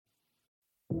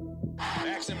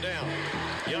Backs him down.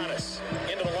 Giannis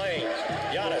into the lane.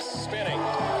 Giannis spinning.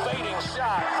 Fading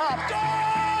shot. Up.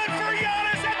 Good for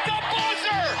Giannis at the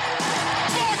buzzer.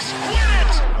 Bucks win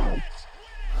it.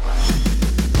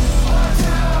 Our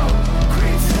town,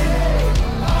 Green City,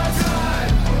 our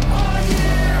time, our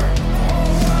year,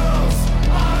 whole world's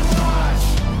on watch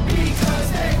because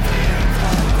they feel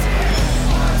connected.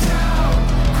 Our town,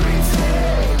 Green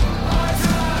City, our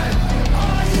time,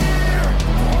 our year,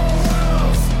 whole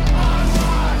world's on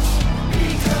watch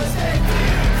because they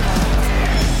feel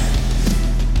connected.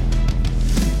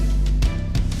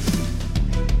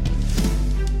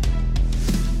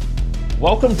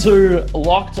 Welcome to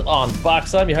Locked On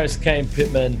Bucks. I'm your host, Kane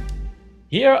Pittman,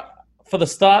 here for the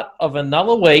start of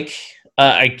another week.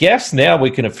 I guess now we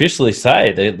can officially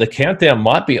say the countdown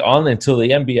might be on until the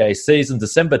NBA season.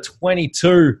 December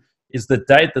 22 is the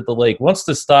date that the league wants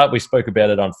to start. We spoke about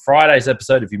it on Friday's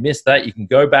episode. If you missed that, you can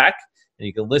go back and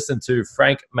you can listen to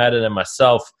Frank Madden and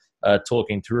myself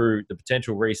talking through the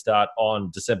potential restart on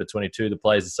December 22. The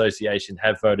Players Association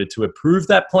have voted to approve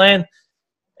that plan.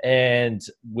 And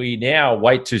we now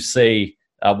wait to see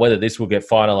whether this will get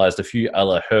finalized. A few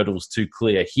other hurdles to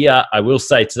clear here. I will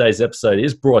say today's episode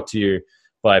is brought to you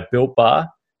by Built Bar.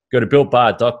 Go to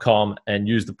BuiltBar.com and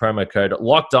use the promo code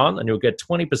LOCKEDON and you'll get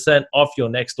 20% off your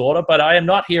next order. But I am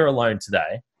not here alone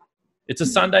today. It's a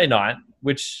Sunday night,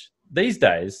 which these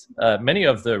days, many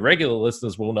of the regular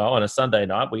listeners will know on a Sunday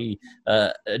night, we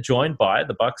are joined by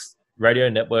the Bucks Radio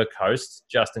Network host,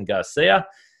 Justin Garcia.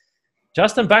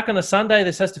 Justin, back on a Sunday,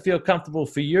 this has to feel comfortable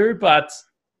for you, but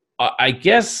I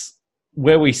guess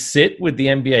where we sit with the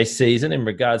NBA season in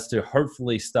regards to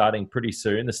hopefully starting pretty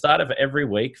soon, the start of every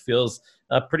week feels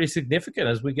pretty significant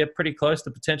as we get pretty close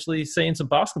to potentially seeing some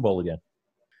basketball again.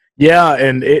 Yeah,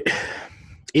 and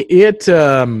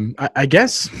I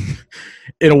guess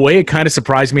in a way it kind of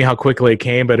surprised me how quickly it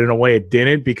came, but in a way it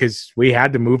didn't because we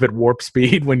had to move at warp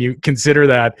speed when you consider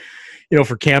that, you know,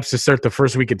 for camps to start the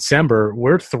first week of December,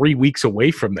 we're 3 weeks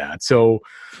away from that. So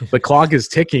the clock is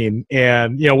ticking.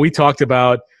 And, you know, we talked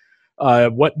about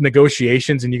what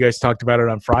negotiations, and you guys talked about it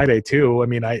on Friday too. I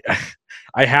mean, I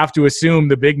have to assume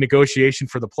the big negotiation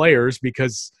for the players,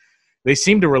 because they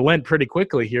seem to relent pretty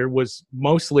quickly here, was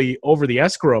mostly over the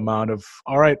escrow amount of,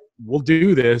 all right, we'll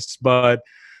do this, but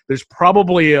there's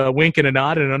probably a wink and a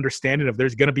nod and an understanding of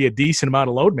there's going to be a decent amount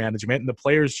of load management, and the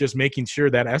players just making sure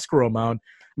that escrow amount,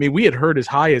 I mean, we had heard as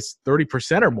high as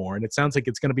 30% or more, and it sounds like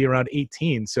it's going to be around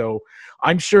 18. So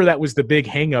I'm sure that was the big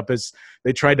hang-up as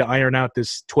they tried to iron out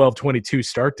this 12/22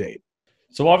 start date.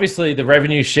 So obviously the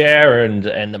revenue share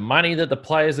and the money that the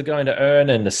players are going to earn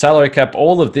and the salary cap,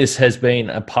 all of this has been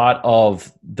a part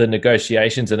of the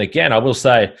negotiations. And again, I will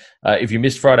say, if you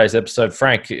missed Friday's episode,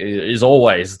 Frank is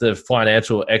always the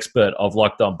financial expert of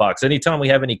Locked On Bucks. Anytime we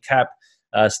have any cap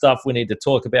stuff we need to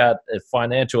talk about,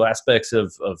 financial aspects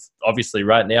of obviously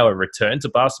right now a return to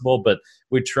basketball, but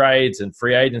with trades and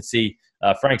free agency,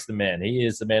 Frank's the man. He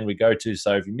is the man we go to.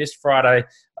 So if you missed Friday,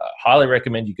 highly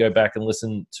recommend you go back and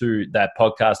listen to that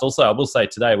podcast. Also, I will say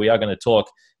today we are going to talk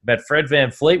about Fred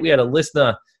VanVleet. We had a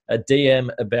listener, a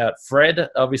DM about Fred,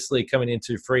 obviously coming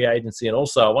into free agency. And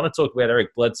also I want to talk about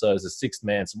Eric Bledsoe as a sixth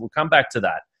man. So we'll come back to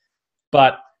that.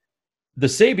 But the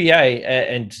CBA,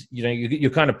 and you know,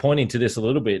 you're kind of pointing to this a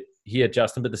little bit here,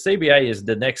 Justin, but the CBA is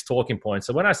the next talking point.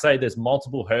 So when I say there's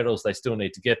multiple hurdles they still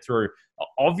need to get through,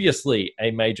 obviously a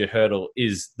major hurdle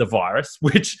is the virus,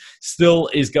 which still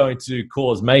is going to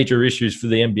cause major issues for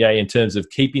the NBA in terms of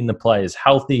keeping the players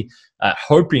healthy,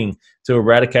 hoping to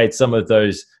eradicate some of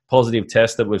those positive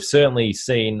tests that we've certainly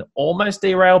seen almost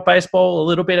derail baseball a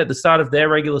little bit at the start of their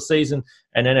regular season,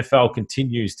 and NFL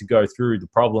continues to go through the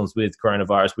problems with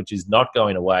coronavirus, which is not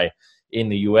going away in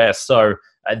the US. So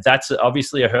that's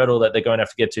obviously a hurdle that they're going to have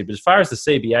to get to. But as far as the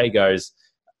CBA goes,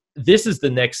 this is the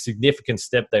next significant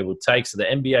step they will take. So the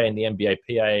NBA and the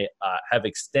NBAPA have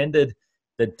extended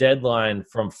the deadline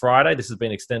from Friday. This has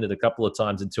been extended a couple of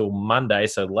times until Monday.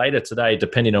 So later today,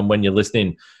 depending on when you're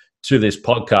listening to this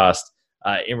podcast,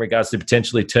 in regards to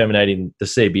potentially terminating the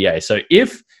CBA. So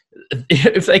if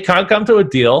they can't come to a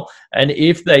deal, and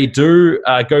if they do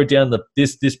go down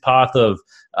this path of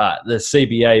the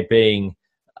CBA being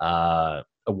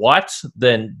wiped,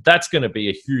 then that's going to be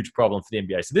a huge problem for the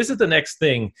NBA. So this is the next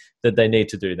thing that they need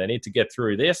to do. They need to get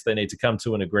through this. They need to come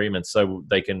to an agreement so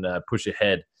they can push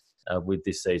ahead with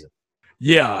this season.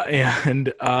 Yeah,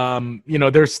 and you know,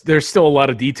 there's still a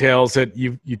lot of details that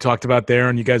you talked about there,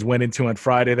 and you guys went into on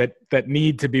Friday that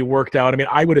need to be worked out. I mean,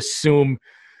 I would assume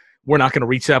we're not going to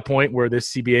reach that point where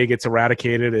this CBA gets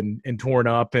eradicated and torn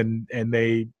up, and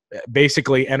they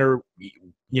basically enter,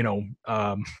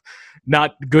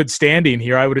 not good standing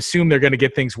here. I would assume they're going to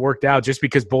get things worked out just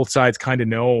because both sides kind of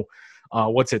know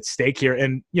what's at stake here.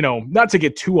 And, not to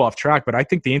get too off track, but I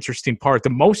think the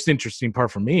most interesting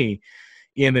part for me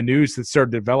in the news that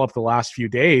started to develop the last few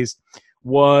days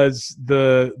was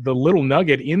the little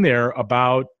nugget in there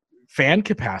about fan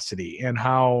capacity and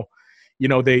how,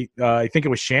 they I think it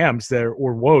was Shams there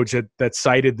or Woj that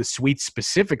cited the suites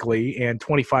specifically and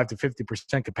 25 to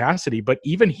 50% capacity. But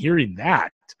even hearing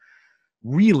that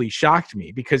really shocked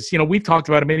me because, we've talked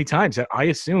about it many times that I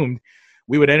assumed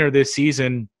we would enter this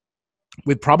season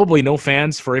with probably no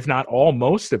fans for, if not all,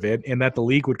 most of it, and that the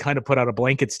league would kind of put out a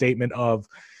blanket statement of,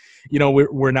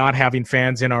 we're not having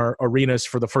fans in our arenas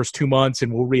for the first 2 months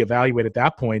and we'll reevaluate at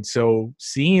that point. So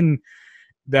seeing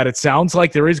that it sounds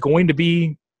like there is going to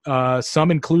be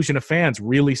some inclusion of fans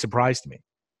really surprised me.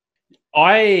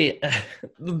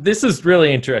 This is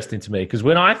really interesting to me because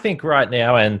when I think right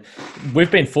now, and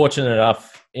we've been fortunate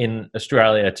enough in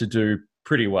Australia to do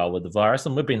pretty well with the virus,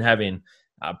 and we've been having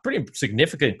pretty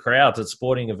significant crowds at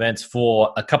sporting events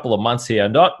for a couple of months here,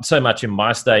 not so much in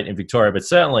my state in Victoria, but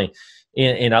certainly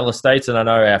in other states. And I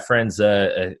know our friends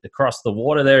across the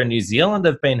water there in New Zealand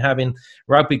have been having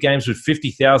rugby games with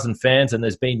 50,000 fans, and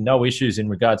there's been no issues in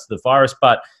regards to the virus.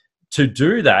 But to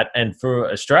do that, and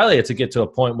for Australia to get to a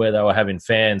point where they were having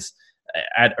fans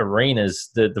at arenas,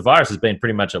 the virus has been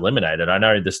pretty much eliminated. I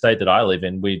know the state that I live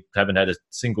in, we haven't had a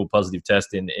single positive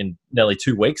test in nearly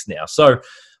 2 weeks now. So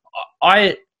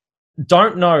I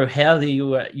don't know how the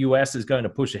US is going to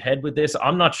push ahead with this.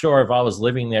 I'm not sure if I was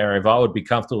living there, if I would be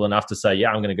comfortable enough to say, yeah,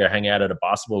 I'm going to go hang out at a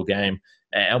basketball game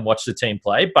and watch the team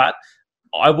play. But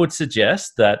I would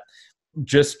suggest that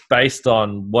just based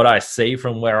on what I see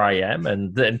from where I am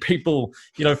and then people,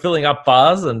 filling up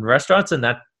bars and restaurants and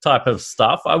that type of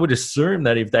stuff, I would assume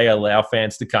that if they allow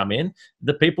fans to come in,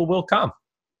 the people will come.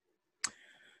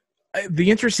 The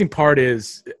interesting part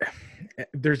is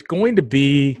there's going to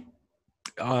be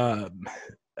a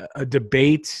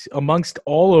debate amongst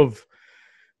all of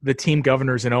the team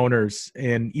governors and owners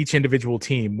in each individual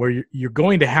team where you're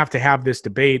going to have this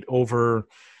debate over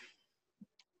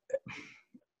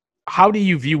how do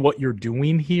you view what you're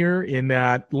doing here in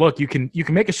that, look, you can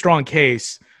make a strong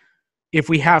case if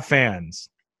we have fans.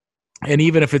 And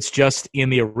even if it's just in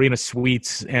the arena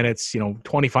suites and it's,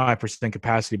 25%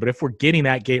 capacity, but if we're getting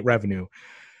that gate revenue,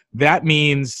 that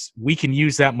means we can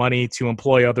use that money to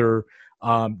employ other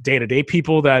day-to-day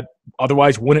people that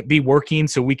otherwise wouldn't be working.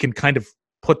 So we can kind of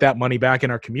put that money back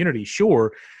in our community.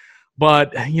 Sure.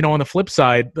 But, on the flip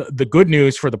side, the good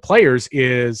news for the players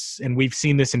is, and we've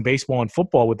seen this in baseball and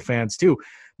football with the fans too,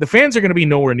 the fans are going to be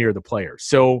nowhere near the players.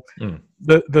 So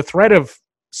the threat of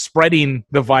spreading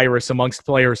the virus amongst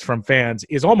players from fans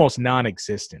is almost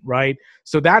non-existent, right?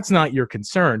 So that's not your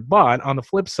concern. But on the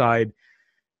flip side,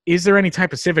 is there any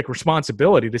type of civic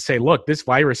responsibility to say, look, this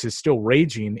virus is still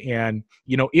raging and,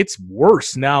 it's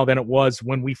worse now than it was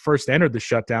when we first entered the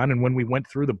shutdown and when we went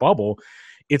through the bubble.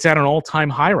 It's at an all-time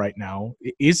high right now.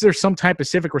 Is there some type of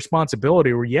civic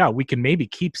responsibility where, yeah, we can maybe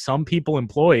keep some people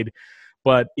employed,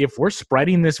 but if we're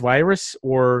spreading this virus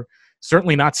or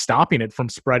certainly not stopping it from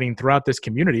spreading throughout this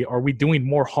community, are we doing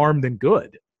more harm than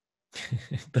good?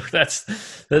 That's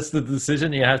the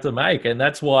decision you have to make. And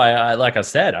that's why, like I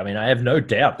said, I have no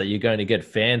doubt that you're going to get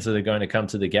fans that are going to come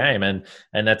to the game. And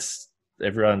that's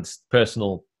everyone's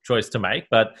personal choice to make.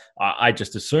 But I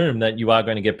just assume that you are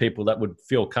going to get people that would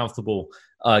feel comfortable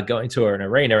going to an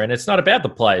arena. And it's not about the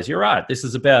players. You're right. This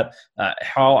is about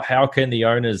how can the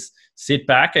owners sit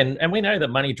back? And we know that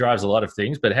money drives a lot of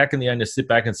things, but how can the owners sit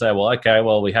back and say, well, okay,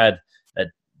 well, we had,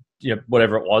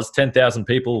 whatever it was, 10,000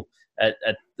 people at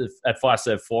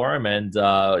Fiserv Forum and,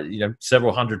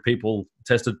 several hundred people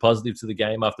tested positive to the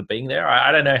game after being there.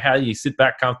 I don't know how you sit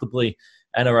back comfortably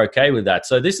and are okay with that.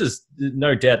 So this is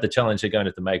no doubt the challenge they're going to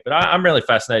have to make. But I'm really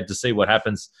fascinated to see what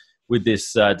happens with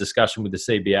this discussion with the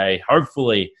CBA.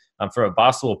 Hopefully, from a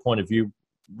basketball point of view,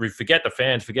 we forget the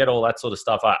fans, forget all that sort of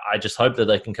stuff. I just hope that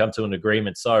they can come to an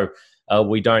agreement so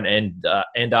we don't end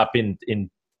up in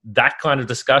that kind of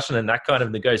discussion and that kind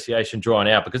of negotiation drawn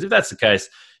out. Because if that's the case,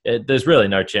 there's really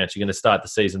no chance you're going to start the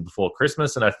season before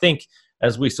Christmas. And I think,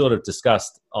 as we sort of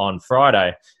discussed on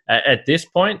Friday, at this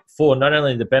point, for not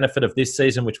only the benefit of this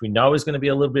season, which we know is going to be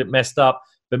a little bit messed up,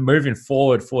 but moving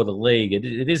forward for the league,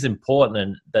 it is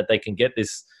important that they can get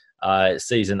this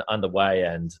season underway.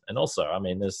 And also,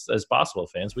 as basketball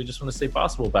fans, we just want to see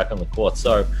basketball back on the court.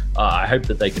 So I hope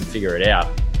that they can figure it out.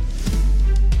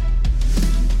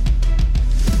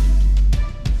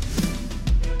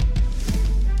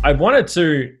 I wanted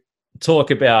to talk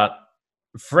about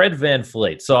Fred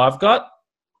VanVleet. So I've got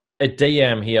a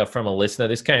DM here from a listener.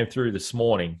 This came through this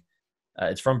morning.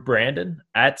 It's from Brandon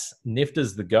at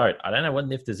Nifters the Goat. I don't know what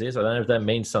Nifters is. I don't know if that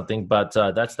means something, but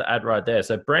that's the ad right there.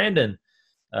 So Brandon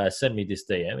sent me this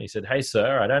DM. He said, "Hey,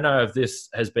 sir, I don't know if this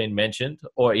has been mentioned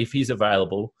or if he's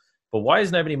available, but why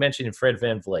is nobody mentioning Fred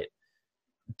VanVleet?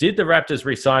 Did the Raptors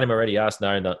re-sign him already?" Asked.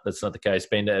 No, that's not the case.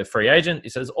 Been a free agent. He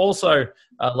says, "Also,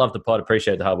 love the pod.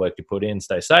 Appreciate the hard work you put in.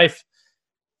 Stay safe."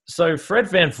 So Fred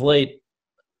VanVleet,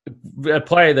 a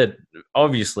player that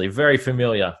obviously very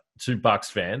familiar to Bucks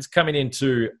fans, coming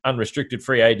into unrestricted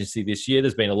free agency this year.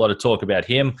 There's been a lot of talk about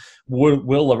him.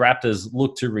 Will the Raptors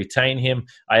look to retain him?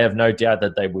 I have no doubt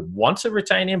that they would want to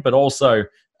retain him, but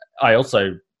I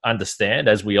also understand,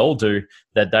 as we all do,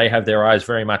 that they have their eyes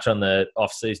very much on the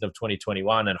offseason of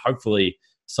 2021 and hopefully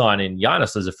signing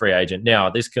Giannis as a free agent.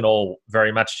 Now, this can all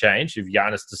very much change if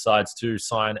Giannis decides to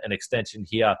sign an extension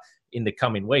here in the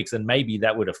coming weeks, and maybe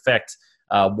that would affect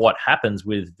what happens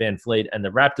with VanVleet and the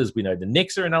Raptors. We know the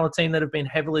Knicks are another team that have been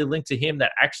heavily linked to him,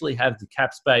 that actually have the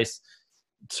cap space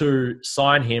to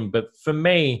sign him. But for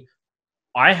me,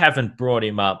 I haven't brought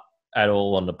him up at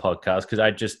all on the podcast because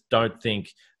I just don't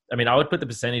think – I mean, I would put the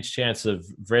percentage chance of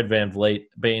Fred VanVleet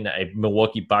being a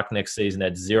Milwaukee Buck next season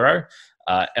at 0.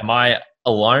 Am I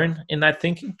alone in that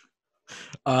thinking?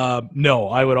 No,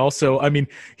 I would also – I mean,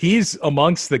 he's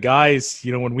amongst the guys,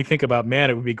 when we think about, man,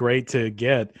 it would be great to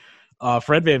get –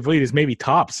 Fred VanVleet is maybe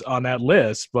tops on that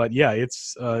list, but yeah,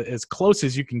 it's as close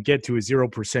as you can get to a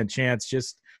 0% chance.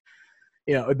 Just,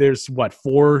 there's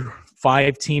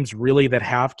 4-5 teams really that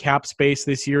have cap space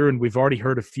this year, and we've already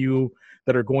heard a few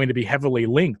that are going to be heavily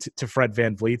linked to Fred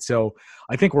VanVleet. So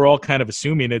I think we're all kind of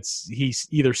assuming he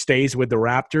either stays with the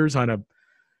Raptors on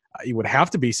it would have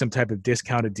to be some type of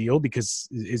discounted deal because,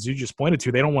 as you just pointed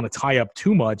to, they don't want to tie up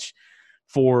too much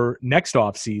for next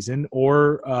offseason,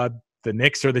 or the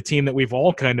Knicks are the team that we've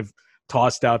all kind of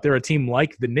tossed out there. A team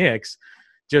like the Knicks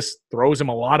just throws them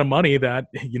a lot of money that,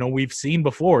 we've seen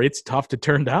before. It's tough to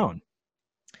turn down.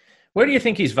 Where do you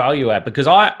think his value at? Because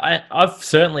I've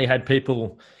certainly had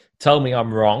people tell me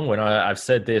I'm wrong when I've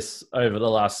said this over the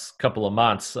last couple of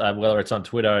months, whether it's on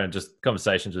Twitter and just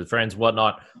conversations with friends,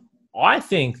 whatnot. I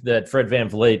think that Fred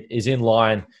VanVleet is in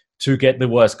line to get the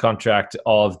worst contract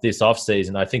of this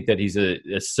offseason. I think that he's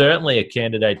certainly a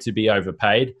candidate to be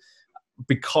overpaid,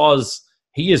 because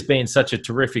he has been such a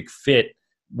terrific fit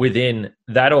within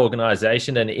that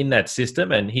organization and in that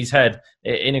system. And he's had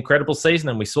an incredible season.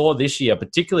 And we saw this year,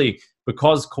 particularly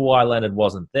because Kawhi Leonard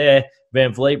wasn't there,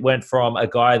 VanVleet went from a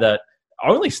guy that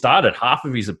only started half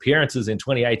of his appearances in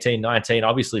 2018-19,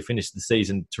 obviously finished the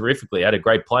season terrifically, had a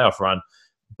great playoff run.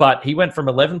 But he went from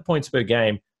 11 points per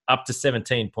game up to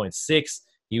 17.6.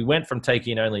 He went from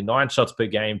taking only 9 shots per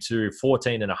game to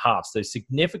 14.5. So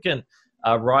significant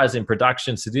rise in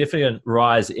production, significant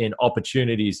rise in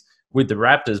opportunities with the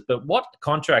Raptors. But what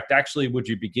contract actually would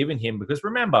you be giving him? Because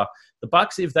remember, the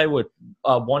Bucks, if they were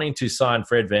wanting to sign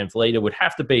Fred VanVleet, it would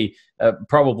have to be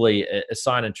probably a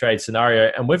sign and trade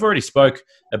scenario. And we've already spoke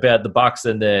about the Bucks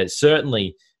and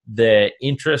their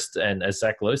interest, and as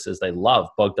Zach Lewis says, they love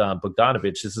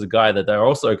Bogdanovic. This is a guy that they're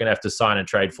also going to have to sign and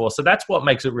trade for. So that's what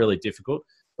makes it really difficult.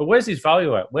 But where's his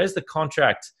value at? Where's the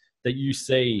contract that you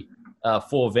see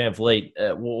for VanVleet?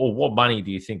 Or what money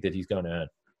do you think that he's going to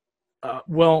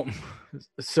earn?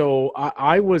 So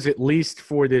I was, at least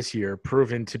for this year,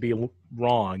 proven to be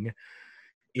wrong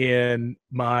in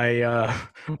my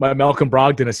my Malcolm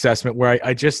Brogdon assessment, where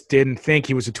I just didn't think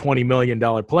he was a $20 million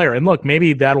player. And look,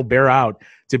 maybe that'll bear out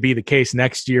to be the case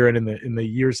next year and in the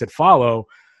years that follow.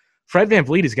 Fred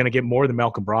VanVleet is going to get more than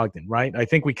Malcolm Brogdon, right? I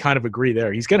think we kind of agree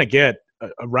there. He's going to get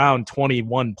around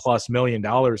 $21+ million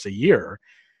a year.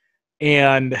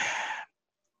 And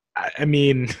I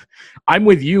mean, I'm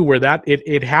with you where that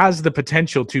it has the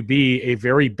potential to be a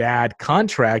very bad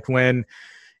contract when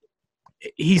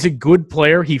he's a good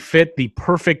player. He fit the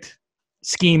perfect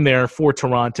scheme there for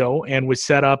Toronto and was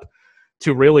set up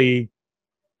to really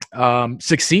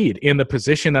succeed in the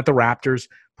position that the Raptors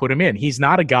put him in. He's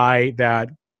not a guy that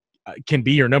can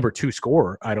be your number 2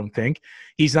 scorer, I don't think.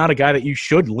 He's not a guy that you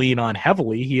should lean on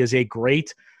heavily. He is a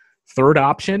great third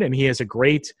option, and he is a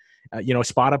great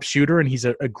spot-up shooter, and he's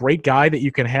a great guy that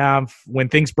you can have when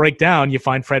things break down. You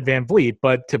find Fred VanVleet,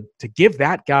 but to give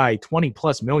that guy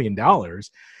 $20+ million,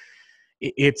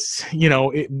 it's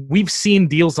we've seen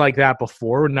deals like that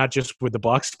before, not just with the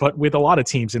Bucks, but with a lot of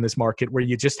teams in this market where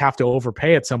you just have to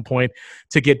overpay at some point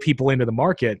to get people into the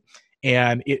market.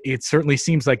 And it certainly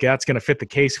seems like that's going to fit the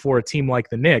case for a team like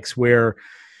the Knicks, where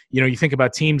you think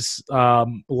about teams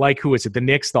like, who is it? The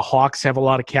Knicks, the Hawks have a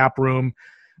lot of cap room.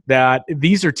 that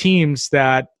these are teams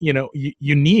that,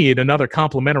 you need another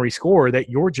complimentary scorer that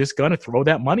you're just going to throw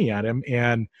that money at him.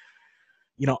 And,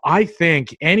 I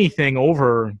think anything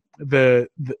over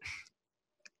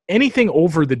anything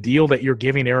over the deal that you're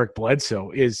giving Eric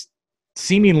Bledsoe is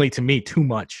seemingly to me too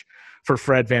much for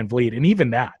Fred VanVleet. And even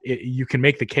that, you can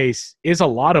make the case, is a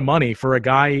lot of money for a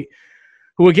guy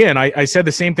who, again, I said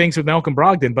the same things with Malcolm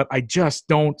Brogdon, but I just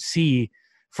don't see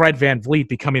Fred VanVleet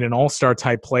becoming an all-star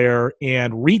type player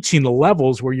and reaching the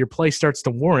levels where your play starts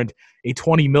to warrant a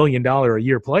 $20 million a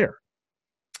year player.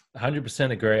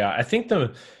 100% agree. I think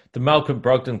the Malcolm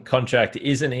Brogdon contract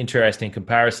is an interesting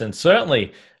comparison.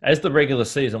 Certainly, as the regular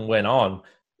season went on,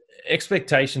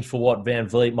 expectations for what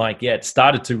VanVleet might get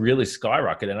started to really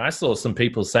skyrocket. And I saw some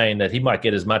people saying that he might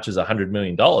get as much as $100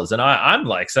 million. And I'm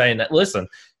like saying that, listen,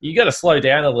 you got to slow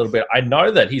down a little bit. I know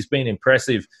that he's been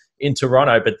impressive in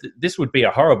Toronto, but this would be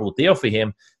a horrible deal for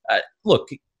him. Look,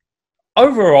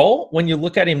 overall, when you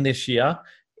look at him this year,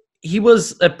 he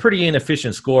was a pretty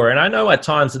inefficient scorer. And I know at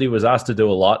times that he was asked to do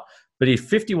a lot, but he's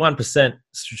 51%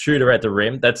 shooter at the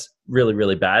rim. That's really,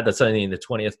 really bad. That's only in the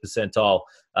 20th percentile,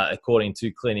 according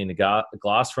to Cleaning the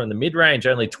Glass. From the mid-range,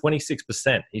 only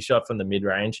 26% he shot from the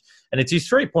mid-range. And it's his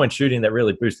three-point shooting that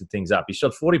really boosted things up. He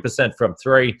shot 40% from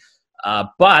three,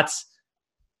 but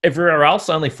everywhere else,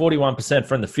 only 41%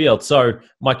 from the field. So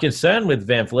my concern with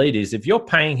VanVleet is if you're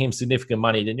paying him significant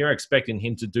money, then you're expecting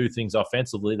him to do things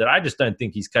offensively that I just don't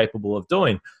think he's capable of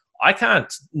doing. I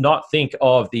can't not think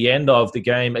of the end of the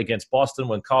game against Boston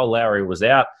when Kyle Lowry was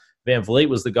out. VanVleet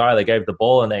was the guy they gave the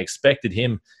ball and they expected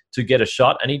him to get a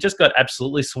shot, and he just got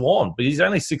absolutely swarmed. But he's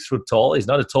only 6 foot tall. He's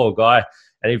not a tall guy.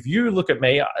 And if you look at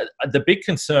me, the big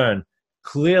concern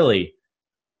clearly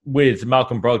with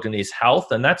Malcolm Brogdon is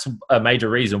health, and that's a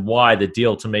major reason why the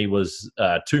deal to me was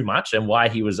too much and why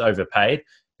he was overpaid.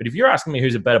 But if you're asking me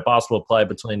who's a better basketball player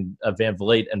between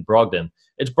VanVleet and Brogdon,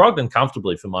 it's Brogdon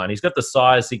comfortably for mine. He's got the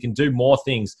size. He can do more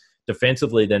things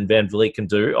defensively than VanVleet can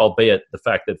do, albeit the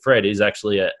fact that Fred is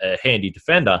actually a handy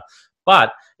defender.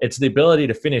 But it's the ability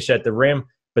to finish at the rim.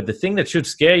 But the thing that should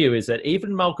scare you is that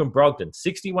even Malcolm Brogdon,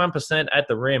 61% at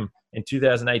the rim in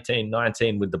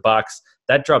 2018-19 with the Bucks,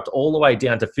 that dropped all the way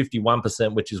down to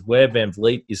 51%, which is where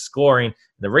VanVleet is scoring. And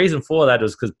the reason for that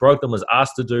is because Brogdon was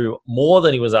asked to do more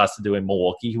than he was asked to do in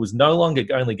Milwaukee. He was no longer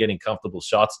only getting comfortable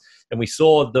shots. And we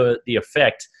saw the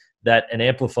effect that an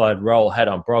amplified role had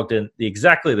on Brogdon.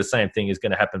 Exactly the same thing is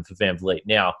going to happen for VanVleet.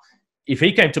 Now, if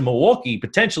he came to Milwaukee,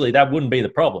 potentially that wouldn't be the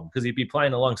problem because he'd be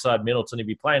playing alongside Middleton, he'd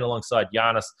be playing alongside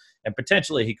Giannis, and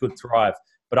potentially he could thrive.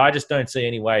 But I just don't see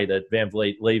any way that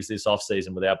VanVleet leaves this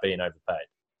offseason without being overpaid.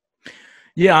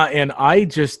 Yeah, and I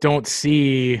just don't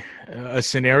see a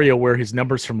scenario where his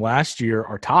numbers from last year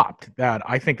are topped. That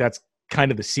I think that's kind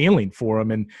of the ceiling for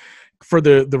him. And for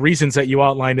the reasons that you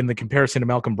outlined in the comparison to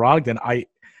Malcolm Brogdon, I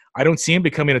don't see him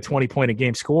becoming a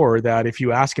 20-point-a-game scorer that if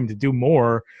you ask him to do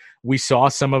more, we saw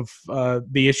some of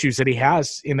the issues that he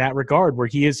has in that regard, where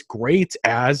he is great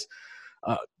as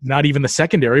not even the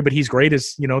secondary, but he's great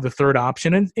as, the third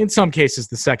option, and in some cases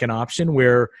the second option,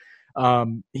 where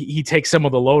he takes some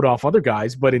of the load off other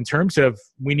guys. But in terms of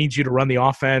we need you to run the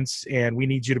offense and we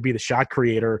need you to be the shot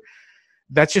creator,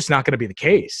 that's just not going to be the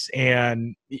case.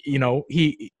 And,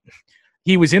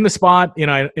 he was in the spot, in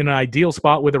an ideal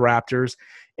spot with the Raptors.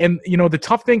 And, the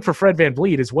tough thing for Fred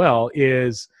VanVleet as well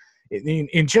is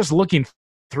in just looking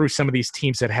through some of these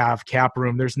teams that have cap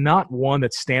room, there's not one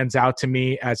that stands out to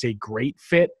me as a great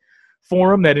fit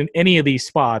for him that in any of these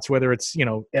spots, whether it's,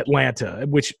 Atlanta,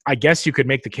 which I guess you could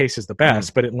make the case as the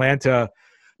best, but Atlanta,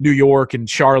 New York, and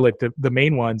Charlotte, the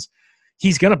main ones,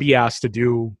 he's going to be asked to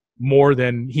do more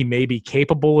than he may be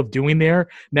capable of doing there.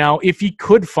 Now, if he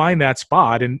could find that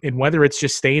spot, and whether it's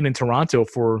just staying in Toronto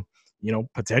for,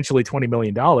 potentially $20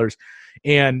 million,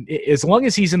 and as long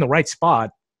as he's in the right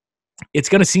spot, it's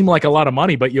going to seem like a lot of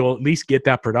money, but you'll at least get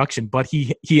that production. But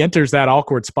he enters that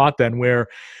awkward spot then where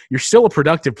you're still a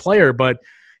productive player, but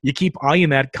you keep eyeing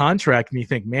that contract and you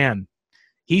think, man,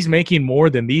 he's making more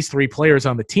than these three players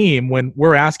on the team when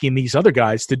we're asking these other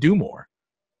guys to do more.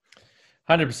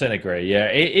 100% agree.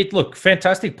 Yeah, look,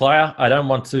 fantastic player. I don't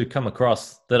want to come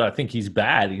across that I think he's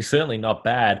bad. He's certainly not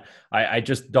bad. I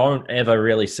just don't ever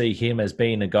really see him as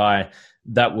being a guy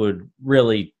that would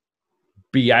really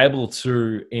be able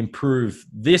to improve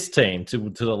this team to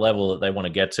the level that they want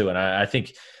to get to. And I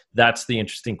think that's the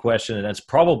interesting question. And that's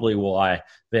probably why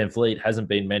VanVleet hasn't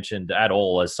been mentioned at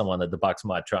all as someone that the Bucks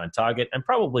might try and target, and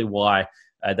probably why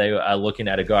they are looking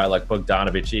at a guy like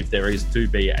Bogdanović if there is to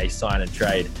be a sign and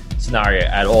trade scenario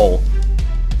at all.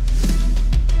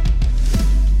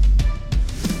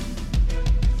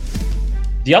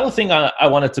 The other thing I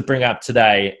wanted to bring up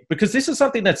today, because this is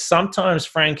something that sometimes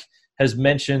Frank has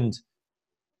mentioned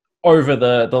over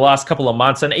the last couple of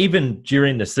months, and even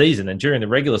during the season and during the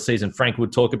regular season, Frank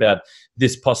would talk about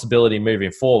this possibility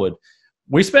moving forward.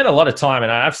 We spent a lot of time,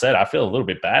 and I've said I feel a little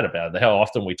bit bad about how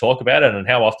often we talk about it and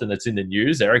how often it's in the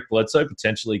news. Eric Bledsoe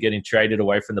potentially getting traded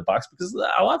away from the Bucks, because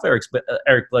I love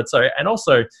Eric Bledsoe. And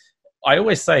also, I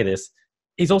always say this,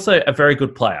 he's also a very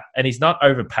good player, and he's not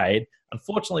overpaid.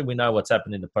 Unfortunately, we know what's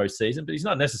happened in the postseason, but he's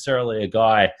not necessarily a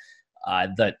guy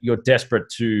that you're desperate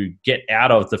to get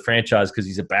out of the franchise because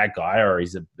he's a bad guy or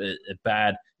he's a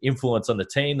bad influence on the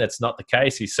team. That's not the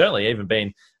case. He's certainly even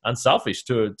been unselfish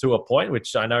to a point,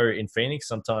 which I know in Phoenix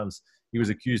sometimes he was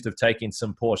accused of taking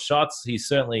some poor shots. He's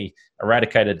certainly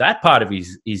eradicated that part of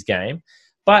his game.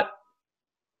 But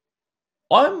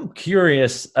I'm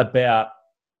curious about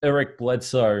Eric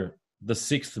Bledsoe, the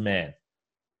sixth man,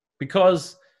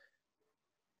 because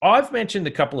I've mentioned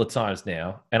a couple of times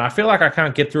now, and I feel like I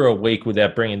can't get through a week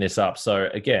without bringing this up. So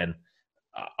again,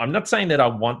 I'm not saying that I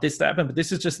want this to happen, but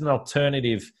this is just an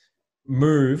alternative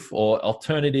move or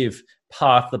alternative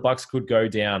path the Bucks could go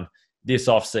down this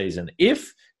offseason.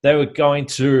 If they were going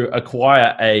to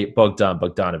acquire a Bogdan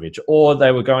Bogdanovic, or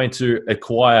they were going to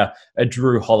acquire a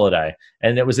Drew Holiday,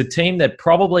 and it was a team that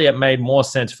probably it made more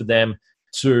sense for them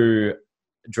to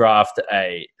draft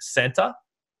a center,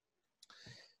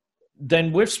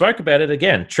 then we've spoke about it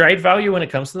again. Trade value when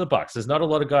it comes to the Bucks. There's not a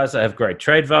lot of guys that have great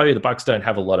trade value. The Bucks don't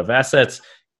have a lot of assets.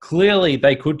 Clearly,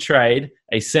 they could trade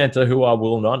a center who I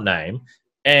will not name,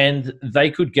 and they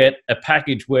could get a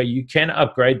package where you can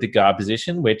upgrade the guard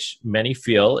position, which many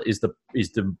feel is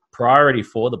the priority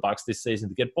for the Bucks this season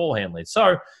to get ball handling.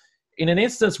 So, in an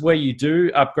instance where you do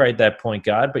upgrade that point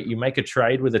guard, but you make a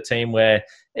trade with a team where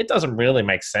it doesn't really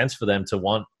make sense for them to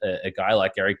want a guy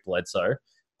like Eric Bledsoe,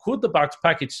 could the Bucks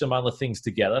package some other things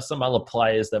together, some other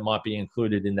players that might be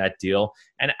included in that deal,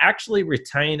 and actually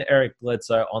retain Eric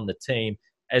Bledsoe on the team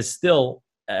as still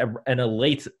an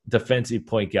elite defensive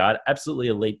point guard, absolutely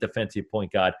elite defensive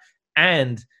point guard,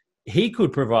 and he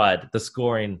could provide the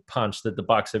scoring punch that the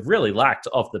Bucks have really lacked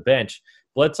off the bench.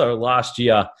 Bledsoe last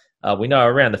year, we know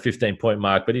around the 15-point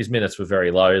mark, but his minutes were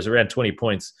very low. It was around 20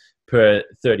 points per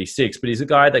 36, but he's a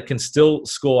guy that can still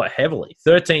score heavily.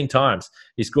 13 times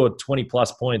he scored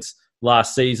 20-plus points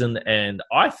last season, and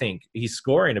I think his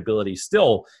scoring ability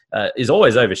still is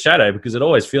always overshadowed, because it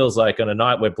always feels like on a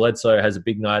night where Bledsoe has a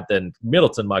big night, then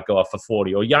Middleton might go off for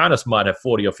 40, or Giannis might have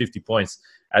 40 or 50 points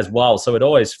as well. So it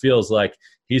always feels like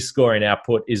his scoring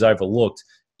output is overlooked.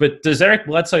 But does Eric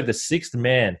Bledsoe, the sixth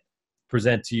man,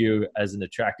 present to you as an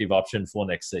attractive option for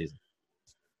next season?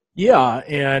 Yeah,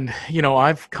 and,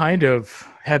 I've kind of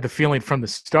had the feeling from the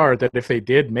start that if they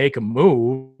did make a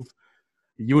move,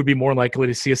 you would be more likely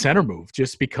to see a center move,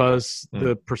 just because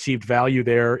the perceived value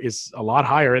there is a lot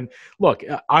higher. And look,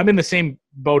 I'm in the same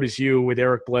boat as you with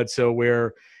Eric Bledsoe,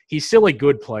 where he's still a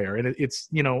good player. And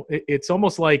it's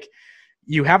almost like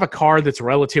you have a car that's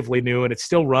relatively new and it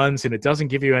still runs and it doesn't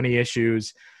give you any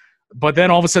issues. But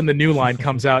then all of a sudden the new line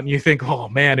comes out and you think, oh,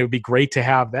 man, it would be great to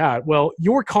have that. Well,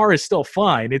 your car is still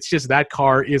fine. It's just that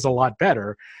car is a lot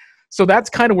better. So that's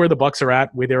kind of where the Bucks are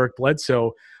at with Eric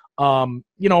Bledsoe.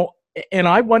 And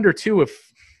I wonder, too,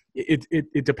 if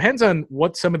it depends on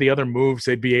what some of the other moves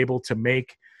they'd be able to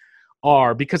make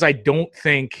are, because I don't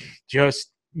think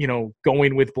just,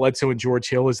 going with Bledsoe and George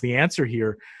Hill is the answer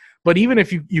here. But even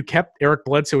if you kept Eric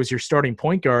Bledsoe as your starting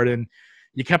point guard and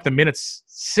you kept the minutes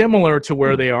similar to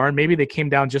where they are, and maybe they came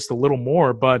down just a little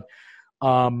more, but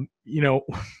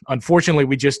unfortunately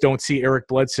we just don't see Eric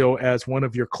Bledsoe as one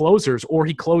of your closers, or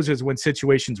he closes when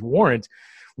situations warrant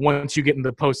once you get into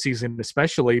the postseason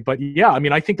especially. But yeah,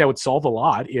 I think that would solve a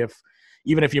lot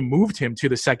even if you moved him to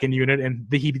the second unit and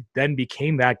he then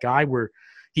became that guy where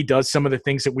he does some of the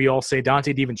things that we all say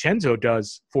Dante DiVincenzo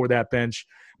does for that bench,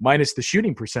 minus the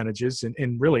shooting percentages.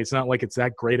 And really, it's not like it's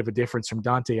that great of a difference from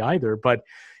Dante either, but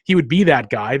he would be that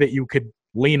guy that you could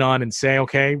lean on and say,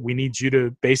 okay, we need you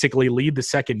to basically lead the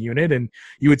second unit. And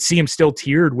you would see him still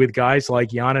tiered with guys like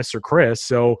Giannis or Chris.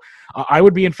 So I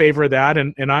would be in favor of that.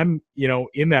 And I'm,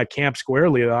 in that camp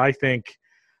squarely that I think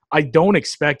I don't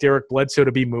expect Eric Bledsoe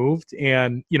to be moved.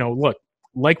 And, look,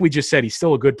 like we just said, he's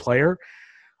still a good player.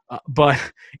 But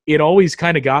it always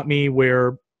kind of got me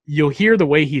where you'll hear the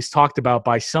way he's talked about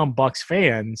by some Bucks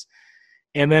fans,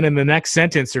 and then in the next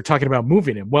sentence they're talking about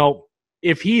moving him. Well,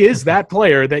 if he is that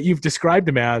player that you've described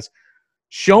him as,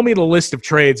 show me the list of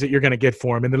trades that you're going to get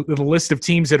for him and the list of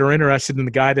teams that are interested in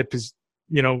the guy that is,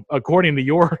 according to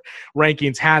your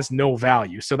rankings, has no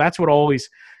value. So that's what always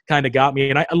kind of got me.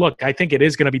 And I think it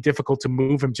is going to be difficult to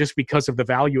move him just because of the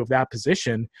value of that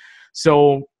position.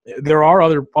 So, there are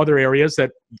other areas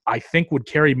that I think would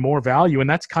carry more value, and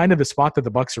that's kind of the spot that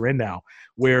the Bucks are in now,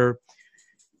 where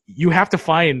you have to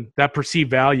find that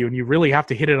perceived value, and you really have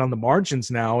to hit it on the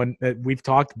margins now. And we've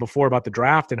talked before about the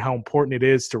draft and how important it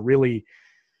is to really,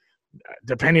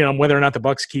 depending on whether or not the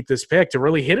Bucks keep this pick, to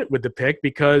really hit it with the pick,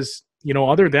 because, you know,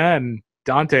 other than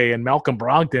Dante and Malcolm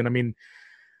Brogdon, I mean,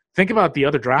 think about the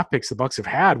other draft picks the Bucks have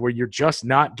had where you're just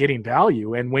not getting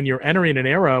value. And when you're entering an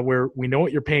era where we know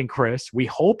what you're paying Chris, we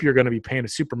hope you're going to be paying a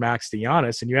supermax to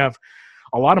Giannis, and you have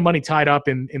a lot of money tied up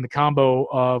in the combo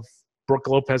of Brook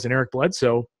Lopez and Eric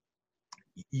Bledsoe,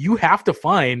 you have to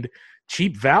find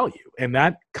cheap value, and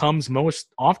that comes most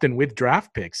often with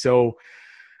draft picks. So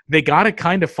they got to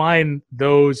kind of find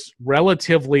those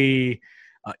relatively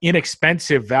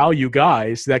inexpensive value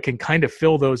guys that can kind of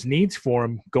fill those needs for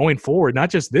him going forward, not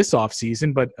just this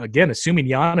offseason, but again, assuming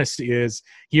Giannis is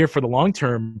here for the long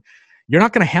term, you're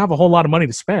not going to have a whole lot of money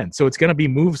to spend. So it's going to be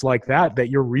moves like that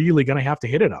you're really going to have to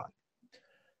hit it on.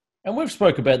 And we've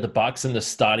spoke about the Bucks and the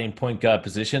starting point guard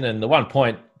position, and the one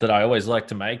point that I always like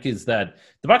to make is that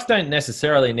the Bucks don't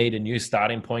necessarily need a new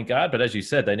starting point guard, but as you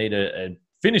said, they need a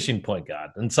finishing point guard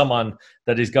and someone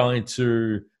that is going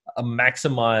to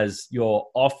maximize your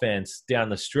offense down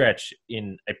the stretch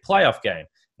in a playoff game.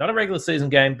 Not a regular season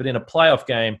game, but in a playoff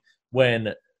game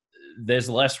when there's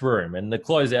less room and the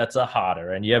closeouts are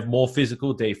harder and you have more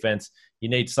physical defense. You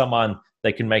need someone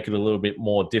that can make it a little bit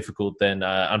more difficult than,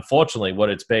 unfortunately, what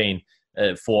it's been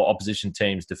for opposition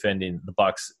teams defending the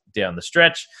Bucks down the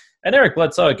stretch. And Eric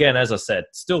Bledsoe, again, as I said,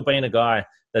 still being a guy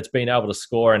that's been able to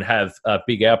score and have a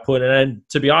big output. And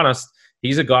to be honest,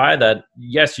 he's a guy that,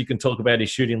 yes, you can talk about his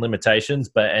shooting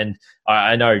limitations, and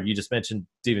I know you just mentioned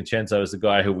DiVincenzo as the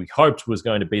guy who we hoped was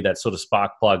going to be that sort of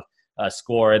spark plug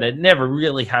scorer, and it never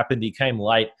really happened. He came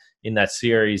late in that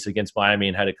series against Miami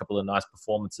and had a couple of nice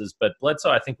performances, but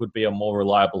Bledsoe, I think, would be a more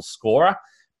reliable scorer,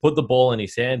 put the ball in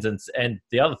his hands. And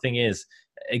the other thing is,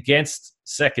 against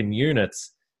second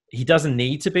units, he doesn't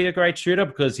need to be a great shooter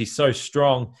because he's so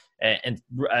strong and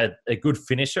a good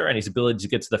finisher, and his ability to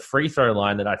get to the free throw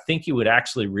line, that I think he would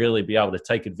actually really be able to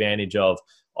take advantage of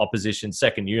opposition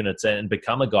second units and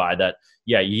become a guy that,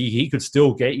 yeah, he could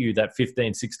still get you that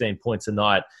 15, 16 points a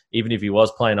night, even if he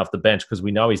was playing off the bench, because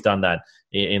we know he's done that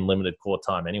in limited court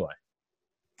time anyway.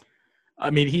 I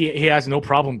mean, he has no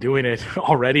problem doing it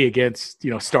already against,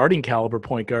 you know, starting caliber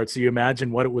point guards. So you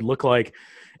imagine what it would look like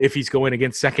if he's going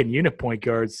against second unit point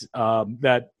guards.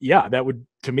 That would,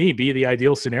 to me, be the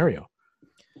ideal scenario.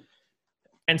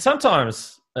 And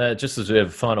sometimes, just as we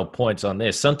have final points on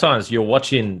this, sometimes you're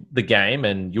watching the game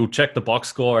and you'll check the box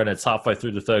score and it's halfway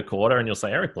through the third quarter and you'll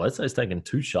say, Eric Bledsoe's taken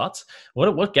 2 shots.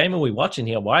 What game are we watching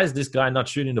here? Why is this guy not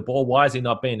shooting the ball? Why is he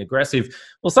not being aggressive?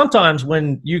 Well, sometimes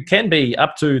when you can be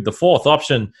up to the 4th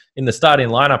option in the starting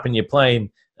lineup and you're playing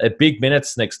big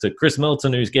minutes next to Chris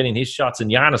Middleton, who's getting his shots,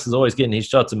 and Giannis is always getting his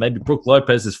shots, and maybe Brook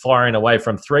Lopez is firing away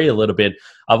from 3 a little bit.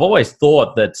 I've always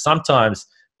thought that sometimes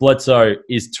Bledsoe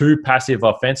is too passive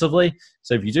offensively.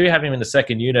 So if you do have him in the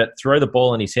second unit, throw the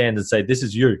ball in his hands and say, this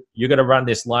is you. You're going to run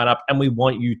this lineup, and we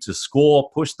want you to score,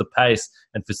 push the pace,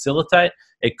 and facilitate.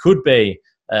 It could be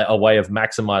a way of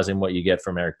maximizing what you get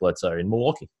from Eric Bledsoe in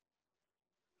Milwaukee.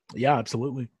 Yeah,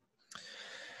 absolutely.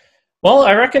 Well,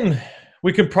 I reckon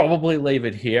we can probably leave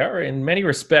it here. In many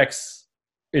respects,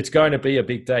 it's going to be a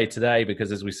big day today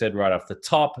because, as we said right off the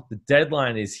top, the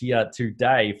deadline is here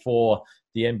today for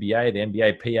the NBA, the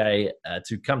NBA PA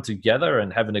to come together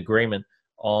and have an agreement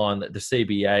on the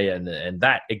CBA. And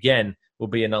that, again, will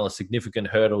be another significant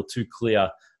hurdle to clear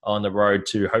on the road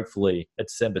to hopefully a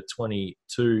December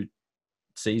 22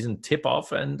 season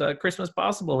tip-off and Christmas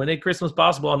basketball. We need Christmas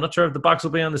basketball. I'm not sure if the Bucks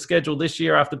will be on the schedule this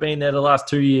year after being there the last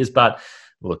 2 years, but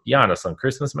look, Giannis on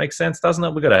Christmas makes sense, doesn't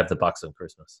it? We've got to have the Bucks on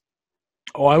Christmas.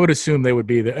 Oh, I would assume they would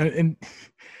be there. And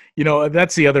you know,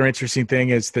 that's the other interesting thing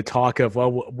is the talk of, well,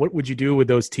 what would you do with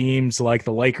those teams like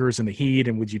the Lakers and the Heat,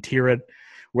 and would you tier it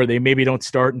where they maybe don't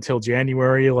start until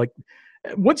January? Like,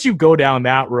 once you go down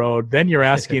that road, then you're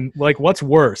asking, like, what's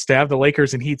worse, to have the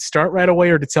Lakers and Heat start right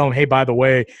away, or to tell them, hey, by the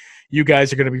way, you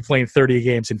guys are going to be playing 30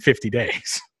 games in 50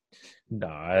 days? No,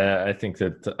 I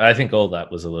think all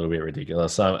that was a little bit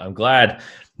ridiculous. So I'm glad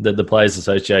that the Players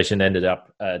Association ended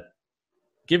up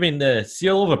giving the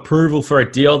seal of approval for a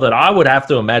deal that I would have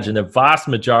to imagine the vast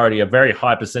majority, a very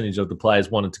high percentage of the players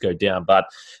wanted to go down. But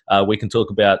we can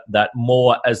talk about that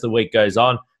more as the week goes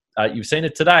on. You've seen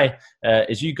it today.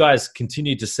 As you guys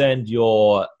continue to send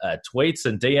your tweets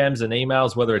and DMs and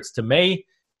emails, whether it's to me,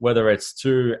 whether it's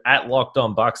to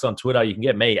 @LockedOnBucks on Twitter, you can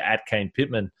get me @Kane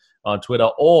Pittman on Twitter,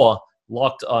 or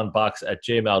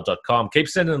LockedOnBucks@gmail.com. Keep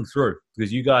sending them through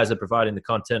because you guys are providing the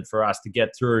content for us to get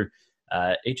through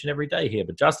each and every day here.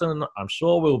 But Justin, I'm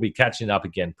sure we'll be catching up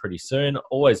again pretty soon.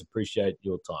 Always appreciate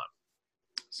your time.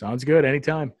 Sounds good.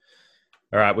 Anytime.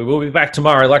 All right, we will be back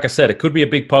tomorrow. Like I said, it could be a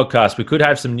big podcast. We could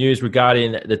have some news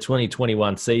regarding the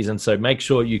 2021 season, so make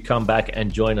sure you come back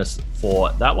and join us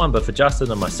for that one. But for Justin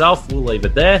and myself, we'll leave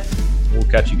it there. We'll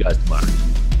catch you guys tomorrow.